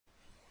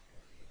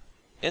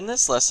In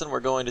this lesson, we're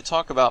going to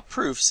talk about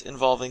proofs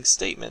involving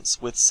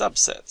statements with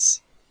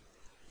subsets.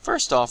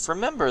 First off,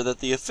 remember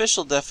that the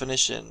official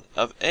definition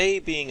of A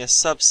being a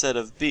subset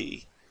of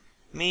B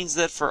means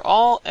that for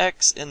all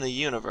x in the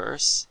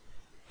universe,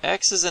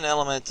 x is an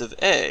element of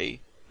A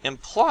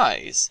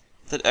implies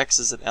that x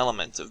is an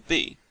element of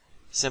B.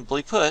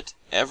 Simply put,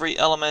 every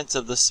element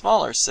of the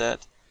smaller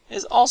set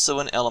is also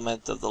an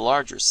element of the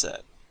larger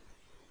set.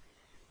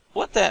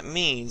 What that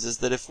means is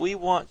that if we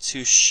want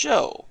to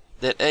show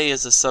that A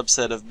is a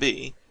subset of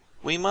B,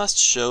 we must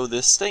show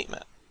this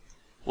statement.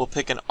 We'll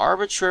pick an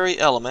arbitrary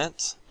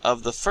element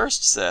of the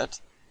first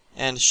set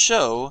and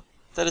show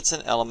that it's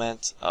an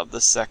element of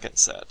the second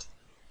set.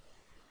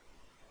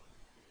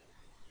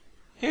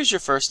 Here's your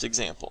first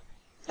example.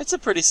 It's a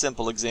pretty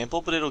simple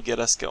example, but it'll get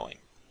us going.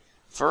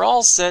 For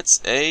all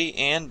sets A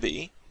and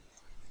B,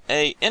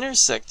 A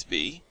intersect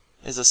B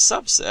is a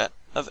subset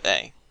of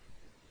A.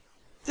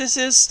 This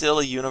is still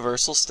a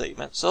universal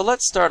statement, so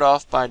let's start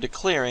off by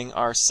declaring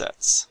our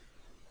sets.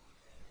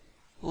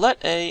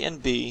 Let A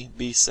and B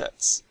be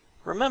sets.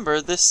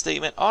 Remember, this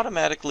statement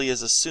automatically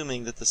is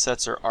assuming that the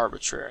sets are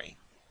arbitrary.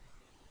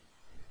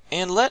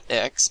 And let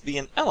X be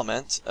an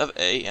element of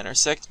A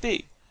intersect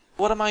B.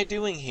 What am I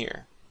doing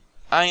here?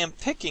 I am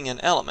picking an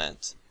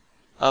element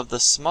of the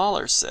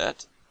smaller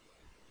set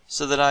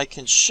so that I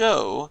can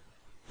show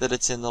that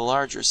it's in the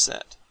larger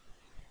set.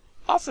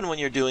 Often when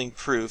you're doing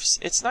proofs,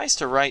 it's nice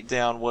to write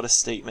down what a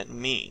statement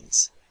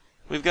means.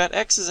 We've got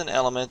X is an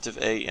element of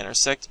A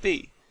intersect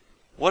B.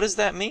 What does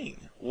that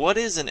mean? What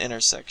is an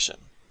intersection?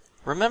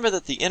 Remember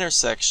that the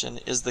intersection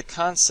is the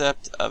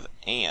concept of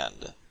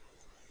AND.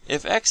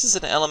 If X is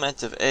an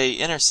element of A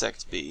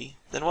intersect B,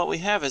 then what we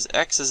have is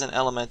X is an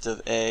element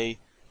of A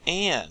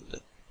and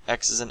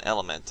X is an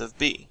element of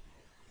B.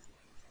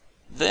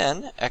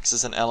 Then X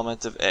is an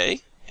element of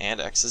A and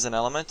X is an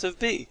element of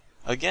B.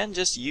 Again,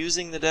 just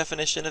using the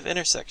definition of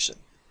intersection.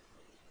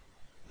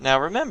 Now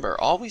remember,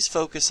 always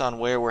focus on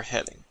where we're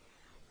heading.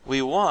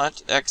 We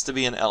want X to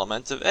be an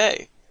element of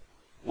A.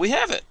 We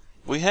have it.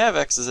 We have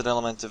X as an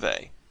element of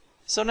A.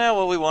 So now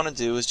what we want to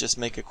do is just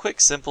make a quick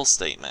simple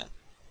statement.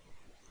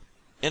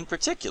 In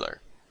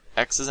particular,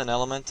 X is an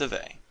element of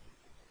A.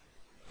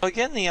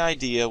 Again, the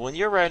idea when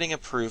you're writing a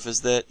proof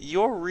is that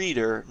your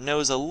reader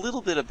knows a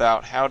little bit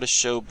about how to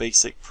show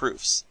basic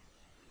proofs.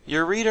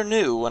 Your reader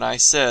knew when I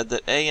said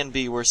that A and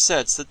B were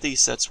sets that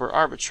these sets were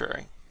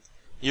arbitrary.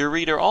 Your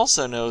reader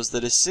also knows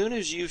that as soon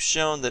as you've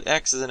shown that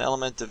X is an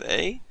element of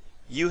A,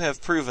 you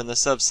have proven the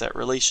subset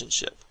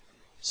relationship.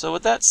 So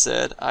with that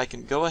said, I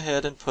can go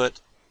ahead and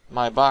put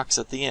my box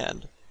at the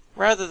end,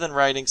 rather than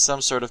writing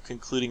some sort of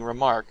concluding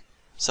remark,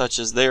 such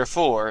as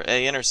therefore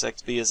A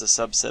intersect B is a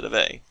subset of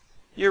A.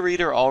 Your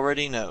reader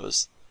already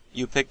knows.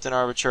 You picked an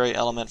arbitrary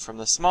element from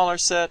the smaller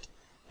set,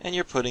 and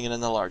you're putting it in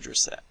the larger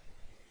set.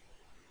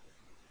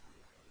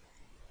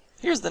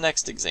 Here's the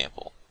next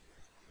example.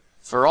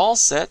 For all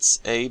sets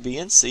A, B,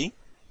 and C,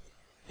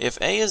 if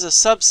A is a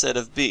subset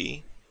of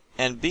B,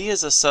 and B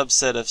is a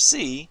subset of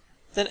C,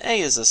 then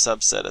A is a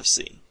subset of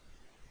C.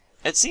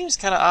 It seems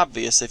kind of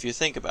obvious if you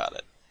think about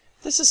it.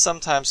 This is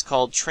sometimes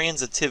called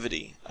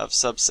transitivity of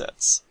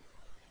subsets.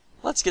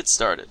 Let's get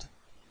started.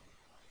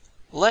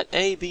 Let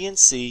A, B, and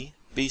C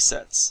be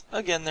sets.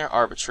 Again, they're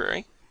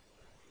arbitrary.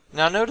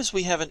 Now notice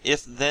we have an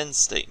if-then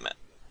statement.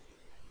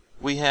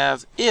 We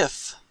have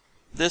if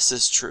this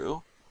is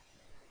true,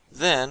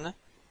 then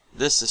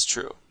this is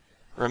true.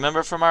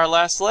 Remember from our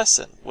last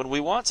lesson, when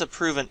we want to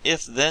prove an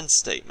if-then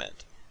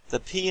statement, the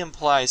P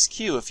implies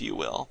Q if you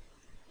will,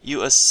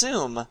 you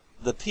assume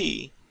the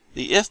P,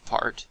 the if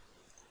part,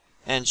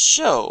 and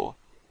show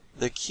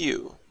the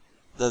Q,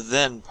 the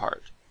then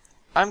part.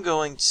 I'm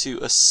going to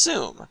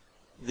assume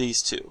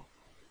these two,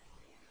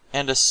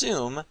 and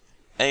assume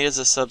A is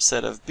a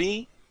subset of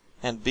B,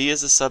 and B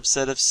is a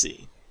subset of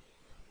C.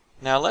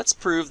 Now let's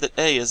prove that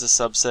A is a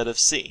subset of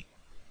C.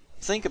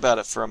 Think about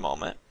it for a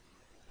moment.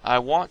 I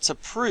want to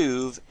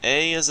prove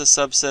A is a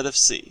subset of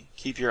C.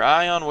 Keep your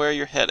eye on where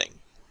you're heading.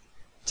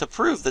 To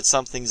prove that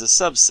something's a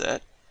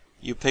subset,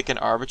 you pick an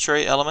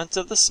arbitrary element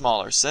of the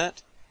smaller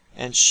set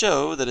and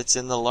show that it's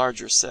in the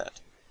larger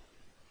set.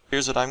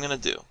 Here's what I'm going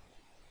to do.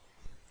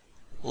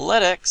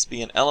 Let X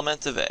be an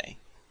element of A.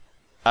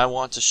 I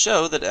want to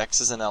show that X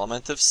is an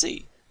element of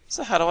C.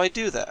 So how do I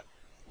do that?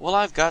 Well,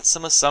 I've got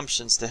some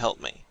assumptions to help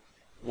me.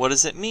 What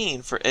does it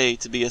mean for A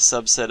to be a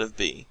subset of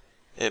B?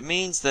 It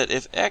means that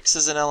if X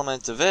is an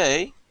element of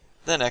A,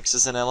 then X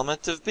is an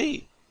element of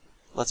B.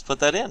 Let's put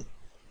that in.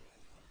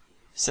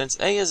 Since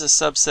A is a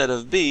subset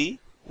of B,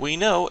 we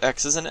know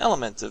X is an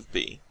element of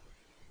B.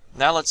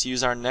 Now let's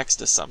use our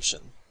next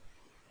assumption.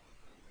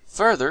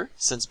 Further,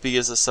 since B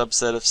is a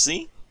subset of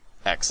C,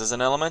 X is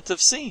an element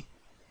of C.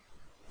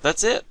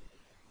 That's it.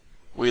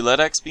 We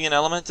let X be an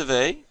element of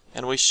A,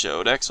 and we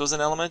showed X was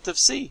an element of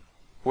C.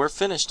 We're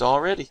finished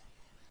already.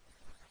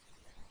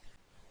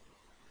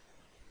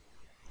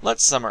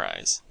 Let's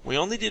summarize. We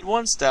only did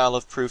one style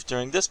of proof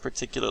during this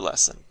particular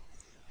lesson.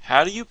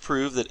 How do you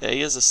prove that A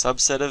is a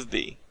subset of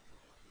B?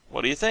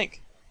 What do you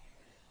think?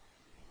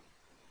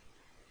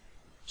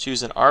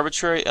 Choose an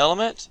arbitrary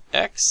element,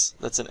 x,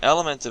 that's an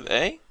element of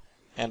A,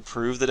 and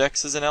prove that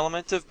x is an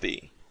element of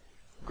B.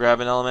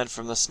 Grab an element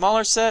from the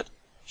smaller set,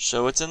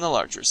 show it's in the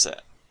larger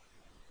set.